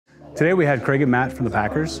Today we had Craig and Matt from the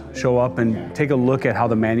Packers show up and take a look at how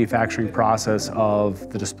the manufacturing process of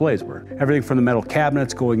the displays work. Everything from the metal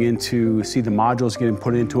cabinets going into see the modules getting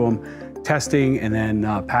put into them, testing, and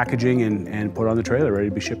then packaging and put on the trailer ready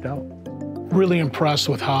to be shipped out. Really impressed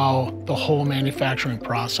with how the whole manufacturing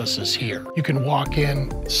process is here. You can walk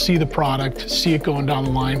in, see the product, see it going down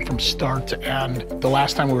the line from start to end. The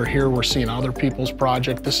last time we were here, we're seeing other people's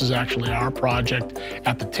project. This is actually our project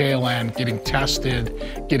at the tail end, getting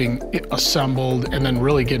tested, getting assembled, and then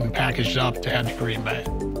really getting packaged up to head to Green Bay.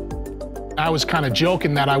 I was kind of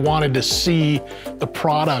joking that I wanted to see the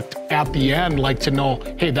product at the end, like to know,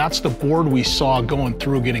 hey, that's the board we saw going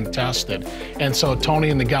through getting tested. And so Tony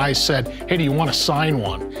and the guys said, hey, do you want to sign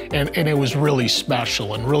one? And it was really special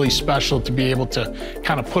to be able to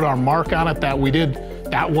kind of put our mark on it that we did.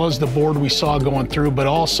 That was the board we saw going through, but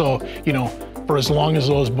also, you know, for as long as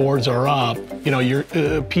those boards are up, you know,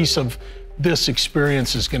 a piece of this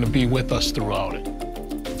experience is going to be with us throughout it.